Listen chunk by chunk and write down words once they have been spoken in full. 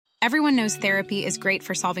Everyone knows therapy is great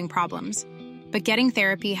for solving problems, but getting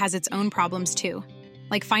therapy has its own problems too,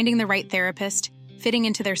 like finding the right therapist, fitting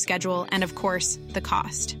into their schedule, and of course, the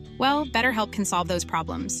cost. Well, BetterHelp can solve those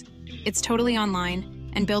problems. It's totally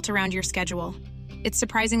online and built around your schedule. It's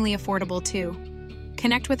surprisingly affordable too.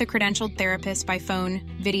 Connect with a credentialed therapist by phone,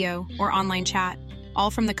 video, or online chat,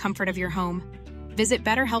 all from the comfort of your home. Visit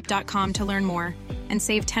BetterHelp.com to learn more and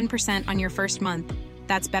save 10% on your first month.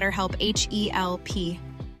 That's BetterHelp, H-E-L-P.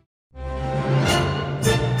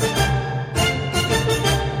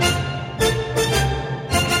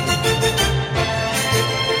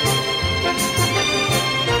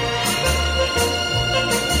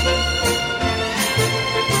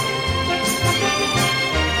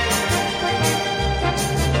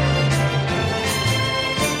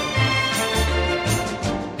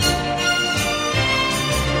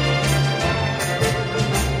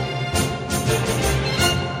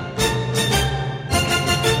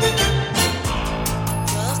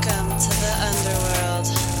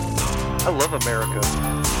 I love America.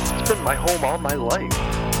 It's been my home all my life.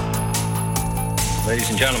 Ladies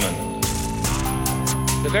and gentlemen,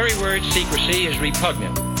 the very word secrecy is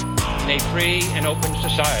repugnant in a free and open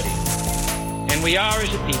society. And we are,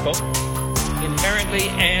 as a people, inherently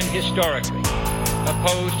and historically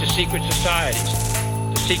opposed to secret societies,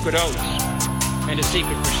 to secret oaths, and to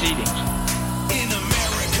secret proceedings. In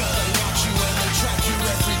America, they watch you and they track your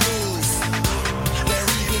every move. They're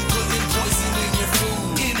even putting poison in your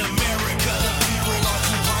food. In America, people are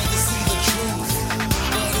too blind to see the truth.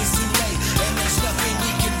 But it's too late and there's nothing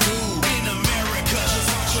we can do. In America, just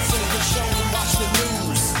watch your favorite show and watch the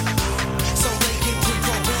news. So they can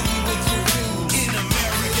pre-program you with your views. In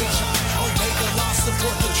America, obey the law,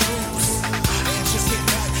 support the troops. And just get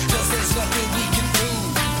back, cause there's nothing we can do.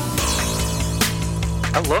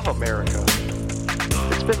 I love America.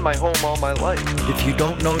 It's been my home all my life. If you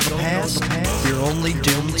don't know the past, you're only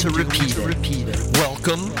doomed to repeat it.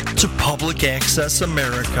 Welcome to Public Access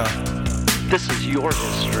America. This is your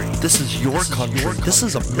history. This is your country. This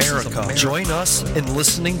is America. Join us in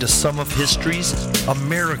listening to some of history's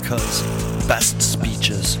America's best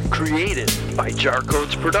speeches. Created by Jar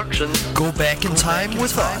Codes Productions. Go back in time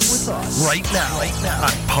with us right now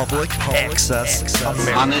on Public Access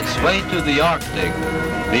America. On its way to the Arctic,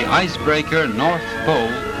 the icebreaker North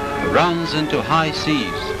Pole runs into high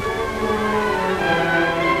seas.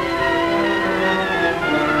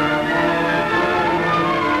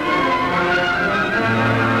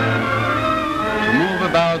 To move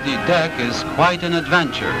about the deck is quite an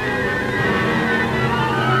adventure.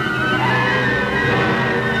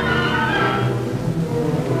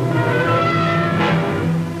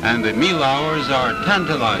 And the meal hours are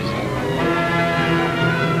tantalizing.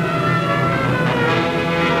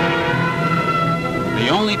 The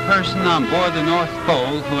only person on board the North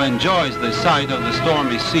Pole who enjoys the sight of the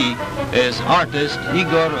stormy sea is artist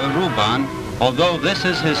Igor Ruban, although this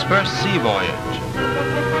is his first sea voyage.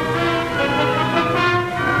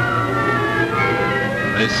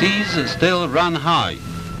 The seas still run high,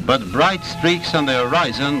 but bright streaks on the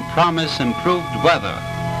horizon promise improved weather.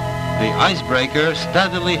 The icebreaker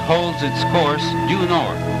steadily holds its course due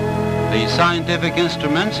north. The scientific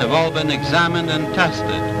instruments have all been examined and tested,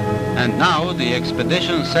 and now the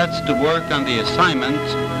expedition sets to work on the assignment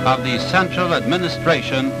of the central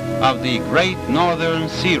administration of the Great Northern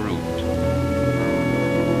Sea Route.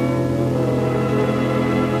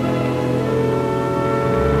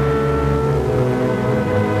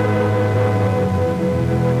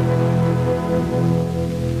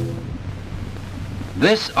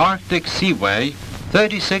 This Arctic Seaway,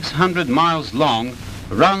 3,600 miles long,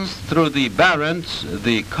 runs through the Barents,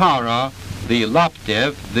 the Kara, the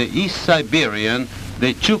Laptev, the East Siberian,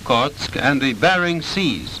 the Chukotsk, and the Bering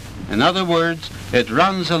Seas. In other words, it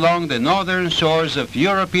runs along the northern shores of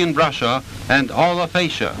European Russia and all of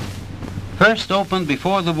Asia. First opened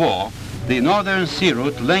before the war, the Northern Sea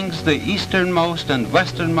Route links the easternmost and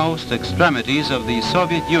westernmost extremities of the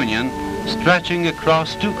Soviet Union, stretching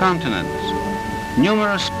across two continents.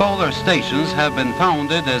 Numerous polar stations have been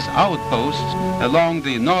founded as outposts along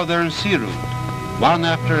the Northern Sea Route. One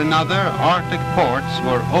after another, Arctic ports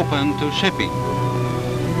were opened to shipping.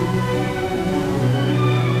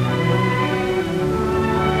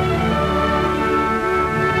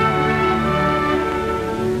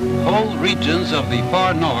 Whole regions of the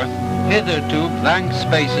far north, hitherto blank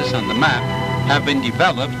spaces on the map, have been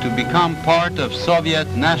developed to become part of Soviet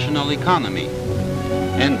national economy.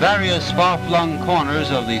 In various far-flung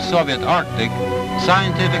corners of the Soviet Arctic,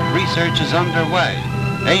 scientific research is underway,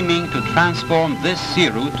 aiming to transform this sea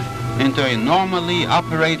route into a normally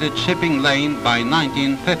operated shipping lane by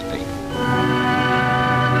 1950.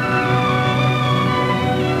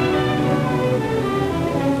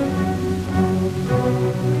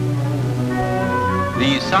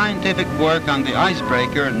 scientific work on the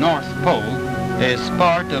icebreaker North Pole is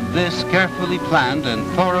part of this carefully planned and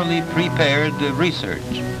thoroughly prepared research.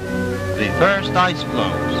 The first ice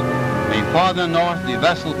flows. The farther north the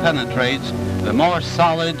vessel penetrates, the more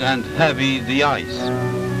solid and heavy the ice.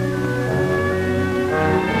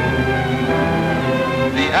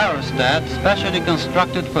 The aerostat, specially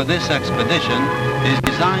constructed for this expedition, is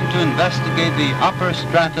designed to investigate the upper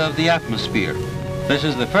strata of the atmosphere. This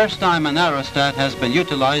is the first time an aerostat has been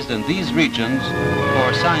utilized in these regions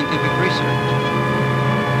for scientific research.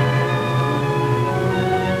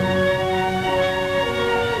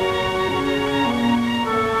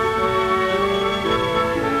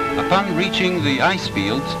 Upon reaching the ice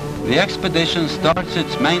fields, the expedition starts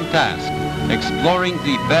its main task, exploring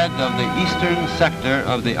the bed of the eastern sector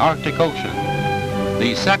of the Arctic Ocean.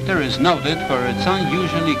 The sector is noted for its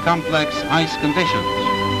unusually complex ice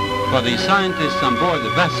conditions. For the scientists on board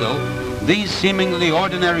the vessel, these seemingly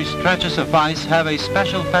ordinary stretches of ice have a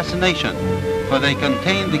special fascination, for they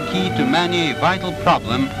contain the key to many a vital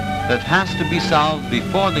problem that has to be solved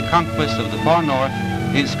before the conquest of the far north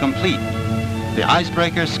is complete. The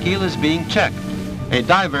icebreaker's keel is being checked. A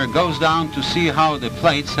diver goes down to see how the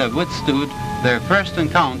plates have withstood their first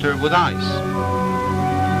encounter with ice.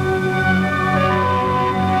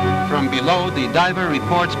 From below, the diver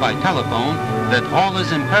reports by telephone that all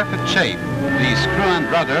is in perfect shape. The screw and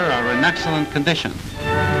rudder are in excellent condition.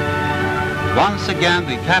 Once again,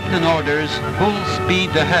 the captain orders full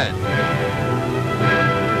speed ahead.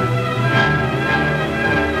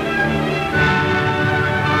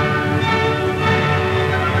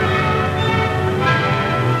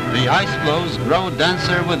 The ice floes grow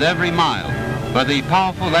denser with every mile, but the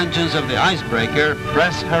powerful engines of the icebreaker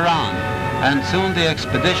press her on, and soon the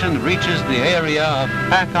expedition reaches the area of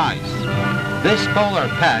pack ice. This polar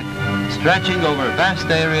pack, stretching over vast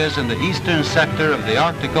areas in the eastern sector of the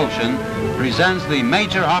Arctic Ocean, presents the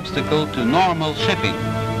major obstacle to normal shipping.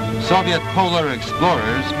 Soviet polar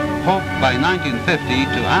explorers hoped by 1950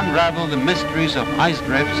 to unravel the mysteries of ice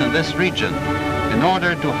drifts in this region in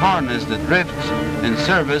order to harness the drifts in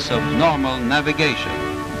service of normal navigation.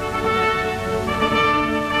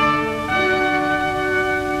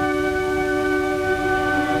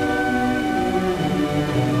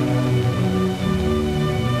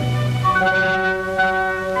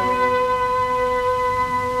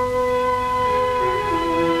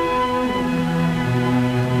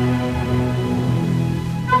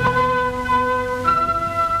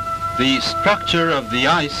 The structure of the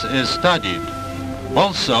ice is studied,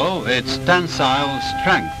 also its tensile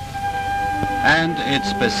strength and its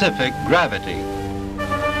specific gravity.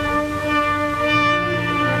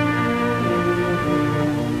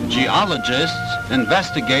 Geologists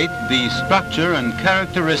investigate the structure and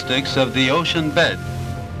characteristics of the ocean bed.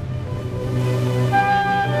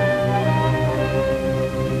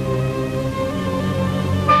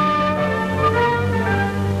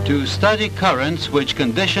 To study currents which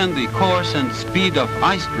condition the course and speed of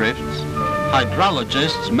ice drifts,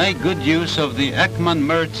 hydrologists make good use of the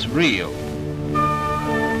Ekman-Mertz reel.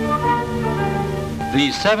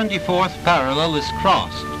 The 74th parallel is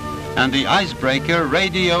crossed, and the icebreaker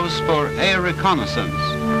radios for air reconnaissance.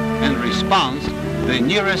 In response, the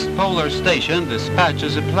nearest polar station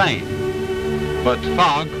dispatches a plane. But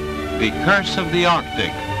fog, the curse of the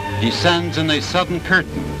Arctic, descends in a sudden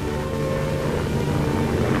curtain.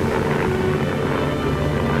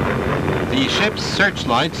 The ship's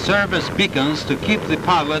searchlights serve as beacons to keep the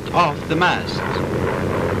pilot off the masts.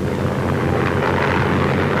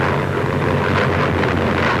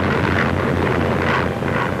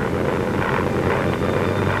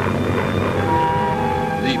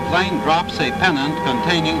 The plane drops a pennant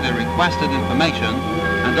containing the requested information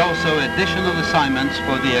and also additional assignments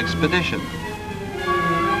for the expedition.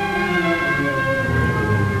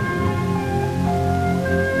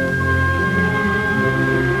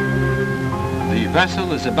 The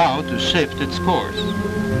vessel is about to shift its course.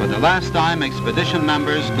 For the last time, expedition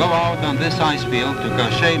members go out on this ice field to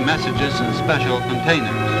cache messages in special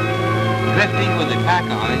containers. Drifting with the pack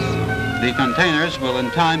ice, the containers will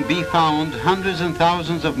in time be found hundreds and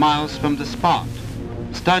thousands of miles from the spot.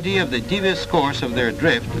 Study of the devious course of their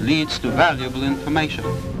drift leads to valuable information.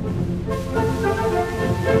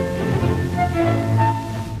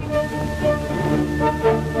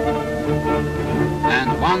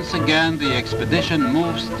 And once again, the expedition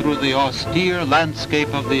moves through the austere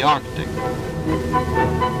landscape of the Arctic.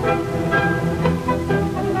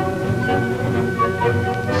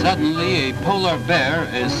 Suddenly, a polar bear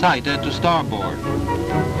is sighted to starboard.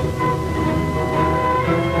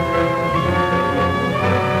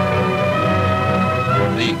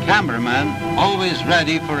 The cameraman always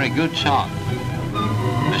ready for a good shot.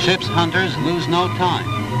 The ship's hunters lose no time.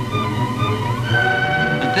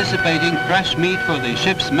 Anticipating fresh meat for the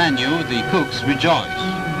ship's menu, the cooks rejoice.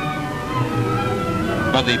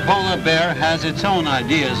 But the polar bear has its own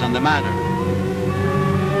ideas on the matter.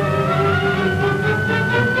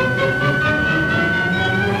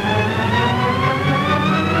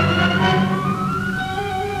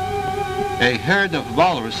 A herd of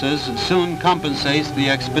walruses soon compensates the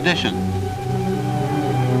expedition.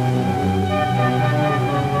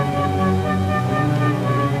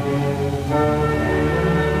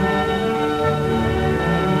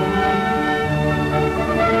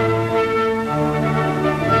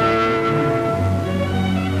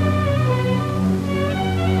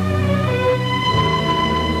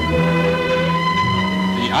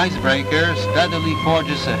 The icebreaker steadily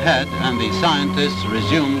forges ahead and the scientists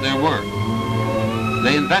resume their work.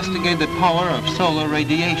 They investigate the power of solar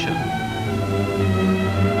radiation.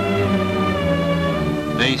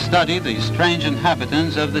 They study the strange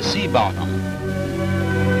inhabitants of the sea bottom.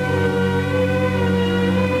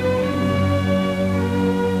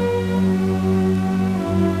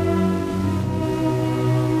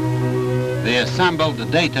 The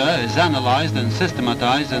assembled data is analyzed and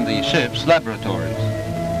systematized in the ship's laboratories.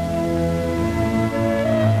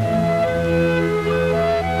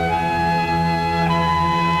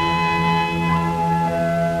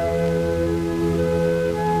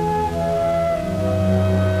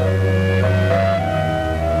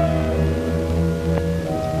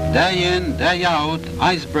 Day in, day out,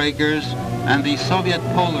 icebreakers and the Soviet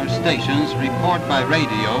polar stations report by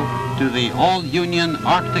radio to the All-Union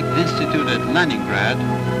Arctic Institute at Leningrad,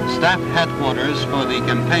 staff headquarters for the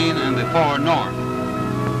campaign in the far north.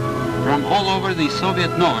 From all over the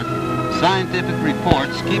Soviet North, scientific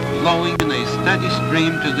reports keep flowing in a steady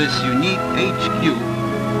stream to this unique HQ,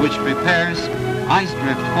 which prepares ice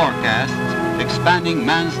drift forecasts, expanding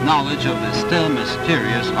man's knowledge of the still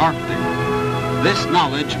mysterious Arctic. This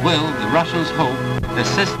knowledge will, the Russians hope,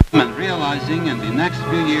 assist them in realizing in the next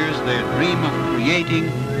few years their dream of creating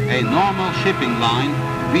a normal shipping line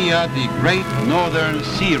via the Great Northern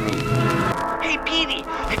Sea Route. Hey, Petey,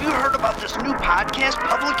 have you heard about this new podcast,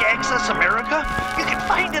 Public Access America? You can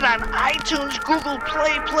find it on iTunes, Google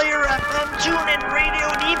Play, Player FM, TuneIn Radio,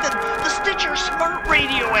 and even the Stitcher Smart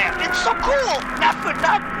Radio app. It's so cool! Not for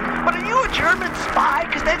nothing. But are you a German spy?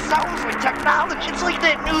 Because that sounds like technology. It's like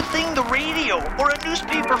that new thing, the radio, or a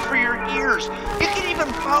newspaper for your ears. You can even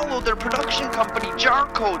follow their production company, Jar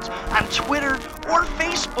Codes, on Twitter or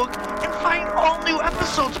Facebook and find all new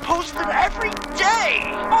episodes posted every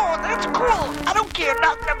day. Oh, that's cool. I don't care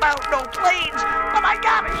nothing about no planes, but I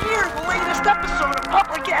gotta hear the latest episode of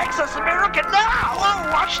Public Access America now.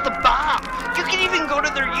 Oh, watch the bomb. You can even go to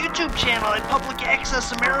their YouTube channel at Public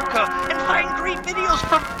Access America and find great videos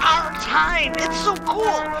from our time. It's so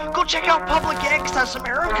cool. Go check out Public Access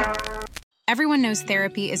America. Everyone knows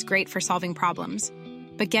therapy is great for solving problems,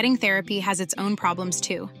 but getting therapy has its own problems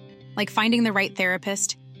too, like finding the right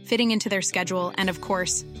therapist, fitting into their schedule, and of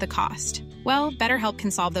course, the cost. Well, BetterHelp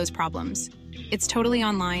can solve those problems. It's totally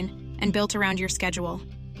online and built around your schedule.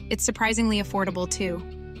 It's surprisingly affordable too.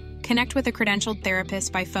 Connect with a credentialed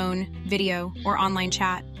therapist by phone, video, or online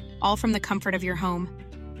chat, all from the comfort of your home.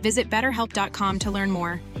 Visit BetterHelp.com to learn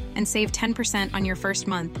more and save 10% on your first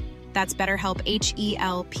month. That's BetterHelp,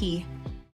 H-E-L-P.